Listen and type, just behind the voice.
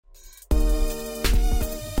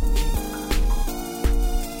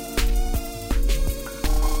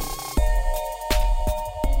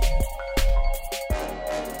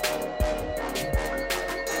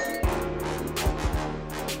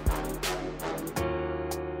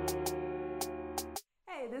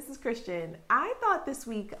Christian. I thought this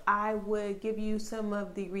week I would give you some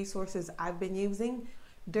of the resources I've been using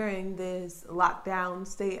during this lockdown,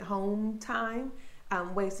 stay at home time,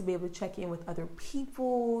 ways to be able to check in with other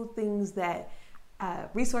people, things that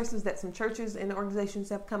resources that some churches and organizations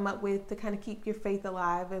have come up with to kind of keep your faith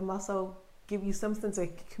alive, and also give you some sense of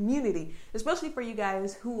community, especially for you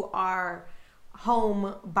guys who are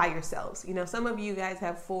home by yourselves. You know, some of you guys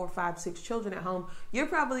have 4, 5, 6 children at home. You're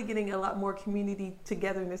probably getting a lot more community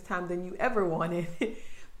together in this time than you ever wanted.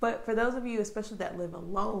 But for those of you, especially that live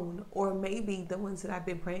alone, or maybe the ones that I've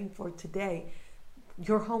been praying for today,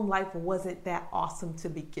 your home life wasn't that awesome to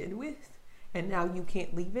begin with, and now you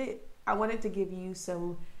can't leave it. I wanted to give you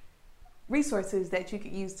some resources that you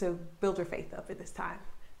could use to build your faith up at this time.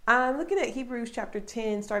 I'm looking at Hebrews chapter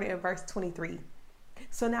 10, starting at verse 23.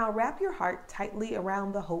 So now wrap your heart tightly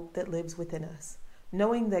around the hope that lives within us,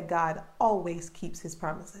 knowing that God always keeps his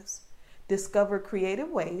promises. Discover creative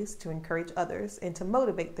ways to encourage others and to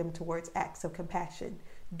motivate them towards acts of compassion,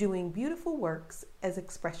 doing beautiful works as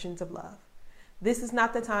expressions of love. This is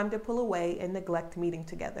not the time to pull away and neglect meeting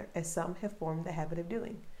together, as some have formed the habit of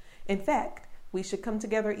doing. In fact, we should come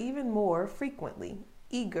together even more frequently,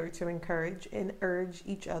 eager to encourage and urge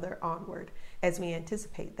each other onward as we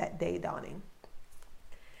anticipate that day dawning.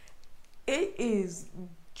 It is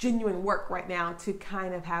genuine work right now to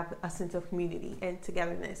kind of have a sense of community and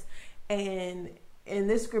togetherness. And in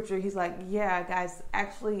this scripture, he's like, yeah, guys,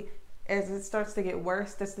 actually, as it starts to get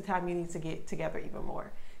worse, that's the time you need to get together even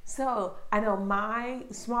more. So I know my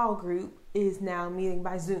small group is now meeting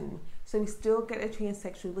by Zoom. So we still get a chance to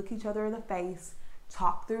actually look each other in the face,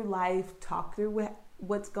 talk through life, talk through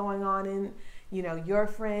what's going on in, you know, your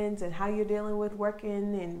friends and how you're dealing with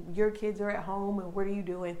working, and your kids are at home and what are you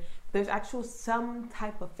doing? There's actual some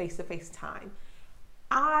type of face-to-face time.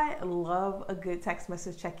 I love a good text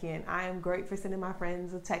message check-in. I am great for sending my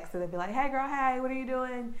friends a text that'll be like, hey girl, hey, what are you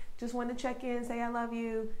doing? Just want to check in, say I love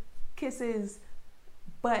you, kisses.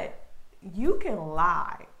 But you can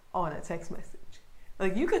lie on a text message.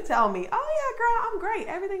 Like, you could tell me, oh yeah, girl, I'm great,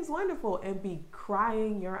 everything's wonderful, and be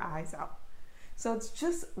crying your eyes out. So it's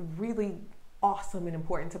just really awesome and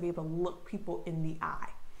important to be able to look people in the eye.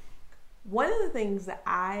 One of the things that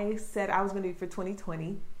I said I was going to do for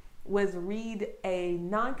 2020 was read a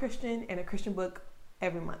non-Christian and a Christian book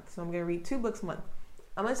every month. So I'm going to read 2 books a month.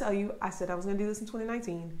 I'm going to tell you, I said I was going to do this in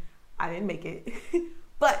 2019. I didn't make it.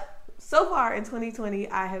 But so far in 2020,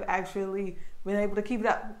 I have actually been able to keep it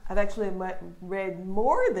up. I've actually read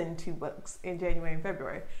more than 2 books in January and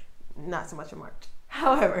February. Not so much in March.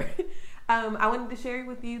 However, I wanted to share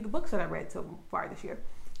with you the books that I read so far this year.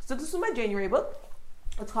 So this is my January book.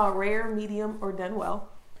 It's called Rare, Medium, or Done Well.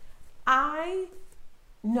 I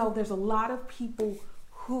know there's a lot of people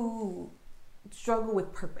who struggle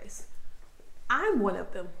with purpose. I'm one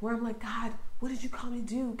of them, where I'm like, God, what did you call me to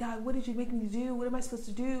do? God, what did you make me do? What am I supposed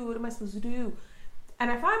to do? What am I supposed to do?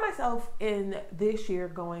 And I find myself in this year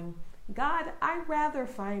going, God, I'd rather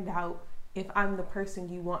find out if I'm the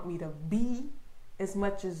person you want me to be as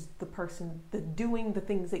much as the person doing the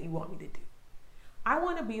things that you want me to do. I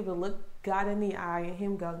want to be able to look God in the eye and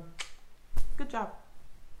him go, good job,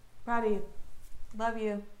 proud of you, love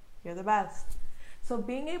you, you're the best. So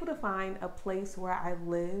being able to find a place where I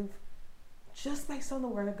live just based on the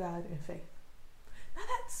word of God and faith. Now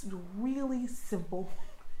that's really simple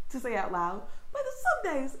to say out loud, but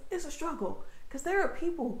some days it's a struggle, because there are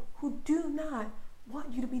people who do not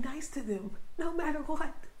want you to be nice to them no matter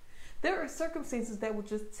what. There are circumstances that will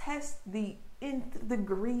just test the nth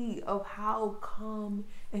degree of how calm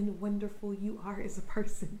and wonderful you are as a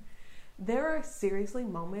person. There are seriously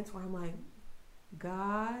moments where I'm like,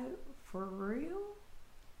 God, for real?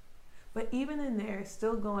 But even in there,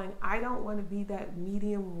 still going, I don't want to be that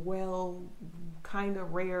medium well, kind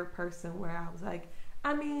of rare person where I was like,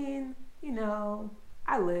 I mean, you know,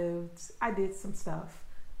 I lived, I did some stuff.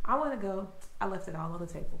 I want to go, I left it all on the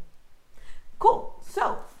table. Cool.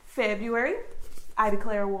 So, February, I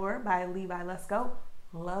Declare War by Levi Lusko.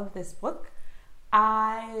 Love this book.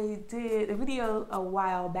 I did a video a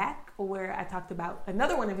while back where I talked about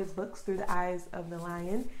another one of his books, Through the Eyes of the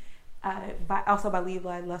Lion, also by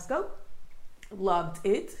Levi Lusko. Loved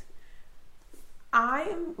it. I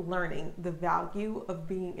am learning the value of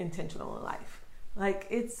being intentional in life. Like,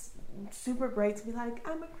 it's super great to be like,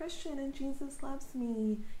 I'm a Christian and Jesus loves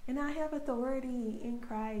me and I have authority in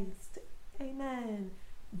Christ. Amen.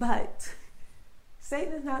 But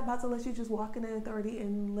Satan is not about to let you just walk in authority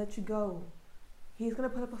and let you go. He's going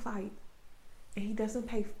to put up a fight, and he doesn't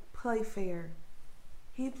play fair.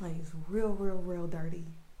 He plays real dirty.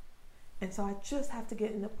 And so I just have to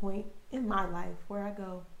get in the point in my life where I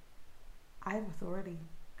go, I have authority.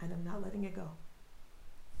 and I'm not letting it go.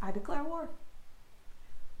 I declare war.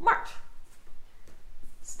 March.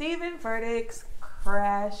 Stephen Furtick's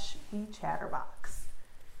Crash the Chatterbox.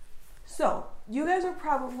 So, you guys are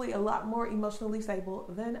probably a lot more emotionally stable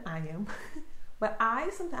than I am. But I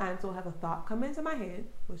sometimes will have a thought come into my head,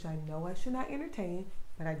 which I know I should not entertain,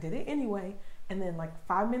 but I did it anyway. And then like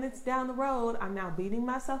 5 minutes down the road, I'm now beating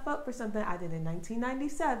myself up for something I did in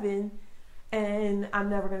 1997. And I'm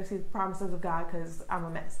never going to see the promises of God because I'm a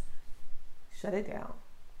mess. Shut it down.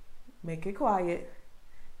 Make it quiet.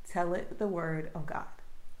 Tell it the word of God.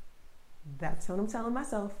 That's what I'm telling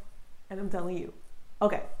myself. And I'm telling you.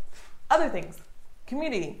 Okay. Other things.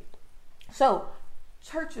 Community. So,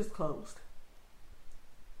 church is closed.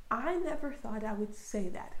 I never thought I would say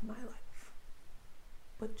that in my life.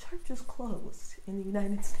 But church is closed in the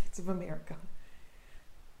United States of America.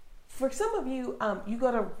 For some of you, you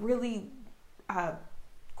go to really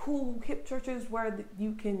cool, hip churches where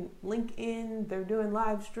you can link in. They're doing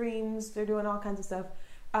live streams. They're doing all kinds of stuff.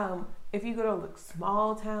 If you go to a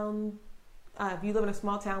small town, if you live in a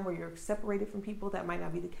small town where you're separated from people, that might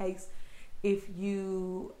not be the case. If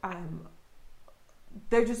you,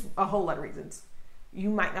 there's just a whole lot of reasons. You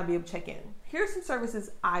might not be able to check in. Here's some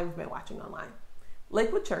services I've been watching online.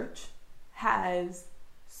 Lakewood Church has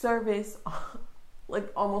service like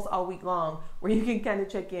almost all week long where you can kind of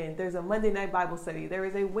check in. There's a Monday night Bible study. There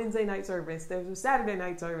is a Wednesday night service. There's a Saturday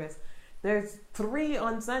night service. There's 3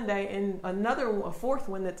 on Sunday and a fourth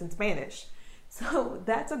one that's in Spanish. So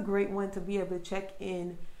that's a great one to be able to check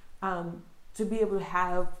in, to be able to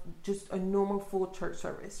have just a normal full church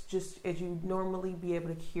service, just as you normally be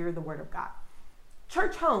able to hear the word of God.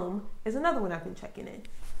 Church Home is another one I've been checking in.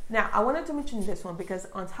 Now, I wanted to mention this one because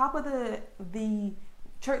on top of the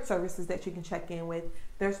church services that you can check in with,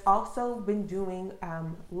 there's also been doing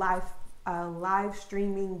live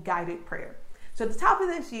streaming guided prayer. So at the top of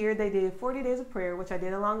this year, they did 40 days of prayer, which I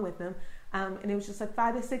did along with them. And it was just like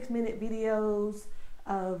 5 to 6 minute videos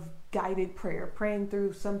of guided prayer, praying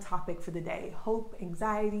through some topic for the day, hope,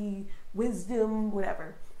 anxiety, wisdom,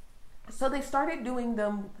 whatever. So they started doing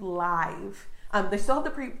them live. They still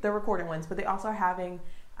have the recorded ones, but they also are having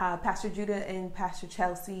Pastor Judah and Pastor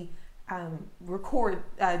Chelsea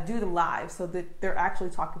do them live so that they're actually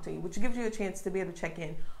talking to you, which gives you a chance to be able to check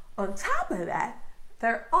in. On top of that,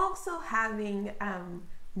 they're also having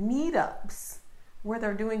meetups where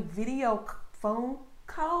they're doing video phone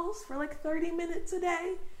calls for like 30 minutes a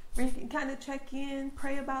day, where you can kind of check in,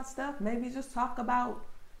 pray about stuff, maybe just talk about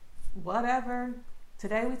whatever.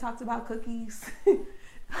 Today we talked about cookies.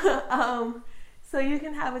 So you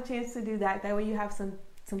can have a chance to do that. That way you have some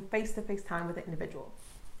face-to-face time with the individual.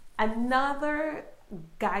 Another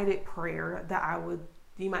guided prayer that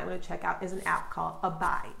you might want to check out is an app called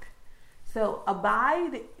Abide. So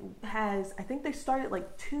Abide has, I think they start at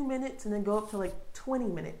like 2 minutes and then go up to like 20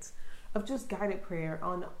 minutes of just guided prayer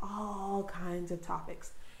on all kinds of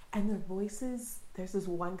topics. And their voices, there's this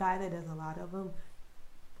one guy that does a lot of them.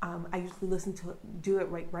 I usually do it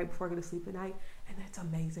right before I go to sleep at night. And it's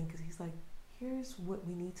amazing because he's like, here's what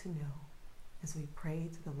we need to know as we pray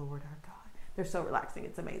to the Lord our God. They're so relaxing.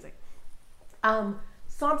 It's amazing.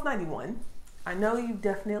 Psalms 91. I know you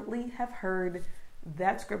definitely have heard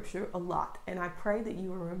that scripture a lot. And I pray that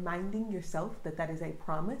you are reminding yourself that is a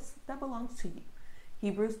promise that belongs to you.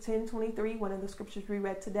 Hebrews 10:23, one of the scriptures we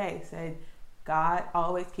read today, said, God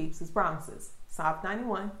always keeps his promises. Psalm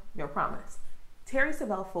 91, your promise. Terry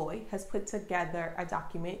Savelle Foy has put together a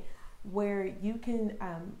document where you can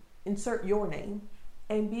insert your name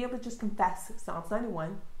and be able to just confess Psalms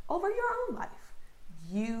 91 over your own life.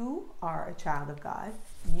 You are a child of God.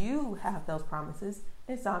 You have those promises,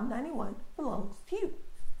 and Psalm 91 belongs to you.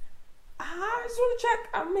 I just want to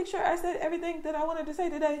check, make sure I said everything that I wanted to say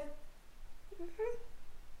today.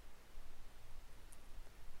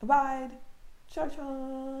 Abide, church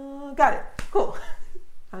on. Got it. Cool.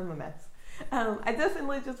 I'm a mess. I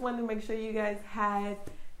definitely just wanted to make sure you guys had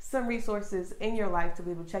some resources in your life to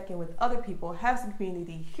be able to check in with other people, have some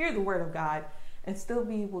community, hear the word of God, and still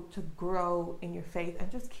be able to grow in your faith and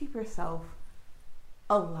just keep yourself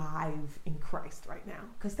alive in Christ right now.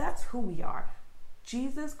 Because that's who we are.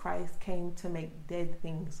 Jesus Christ came to make dead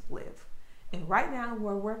things live. And right now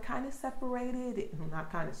where we're kind of separated,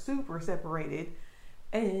 not kind of super separated,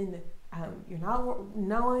 and you're not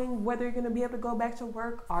knowing whether you're going to be able to go back to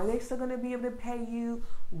work. Are they still going to be able to pay you?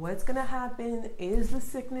 What's going to happen? Is the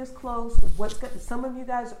sickness close? Some of you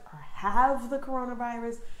guys have the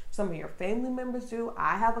coronavirus. Some of your family members do.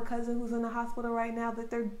 I have a cousin who's in the hospital right now that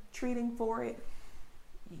they're treating for it.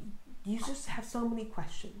 You just have so many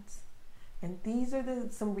questions. And these are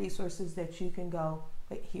some resources that you can go,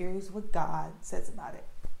 but here's what God says about it.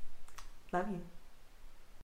 Love you.